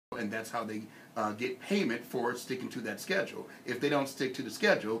and that's how they get payment for sticking to that schedule. If they don't stick to the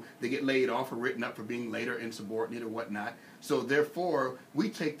schedule, they get laid off or written up for being late or insubordinate or whatnot. So therefore, we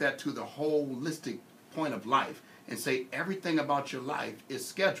take that to the holistic point of life and say everything about your life is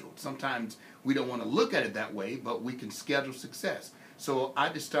scheduled. Sometimes we don't want to look at it that way, but we can schedule success. So I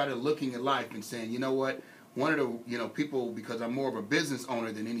just started looking at life and saying, you know what? One of the people, because I'm more of a business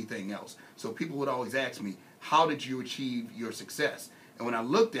owner than anything else, so people would always ask me, how did you achieve your success? And when I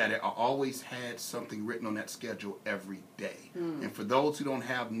looked at it, I always had something written on that schedule every day. And for those who don't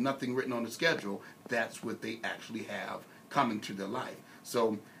have nothing written on the schedule, that's what they actually have coming to their life.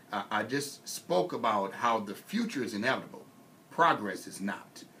 So I just spoke about how the future is inevitable. Progress is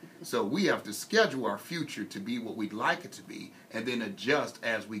not. So we have to schedule our future to be what we'd like it to be and then adjust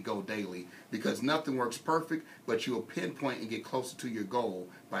as we go daily, because nothing works perfect, but you'll pinpoint and get closer to your goal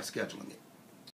by scheduling it.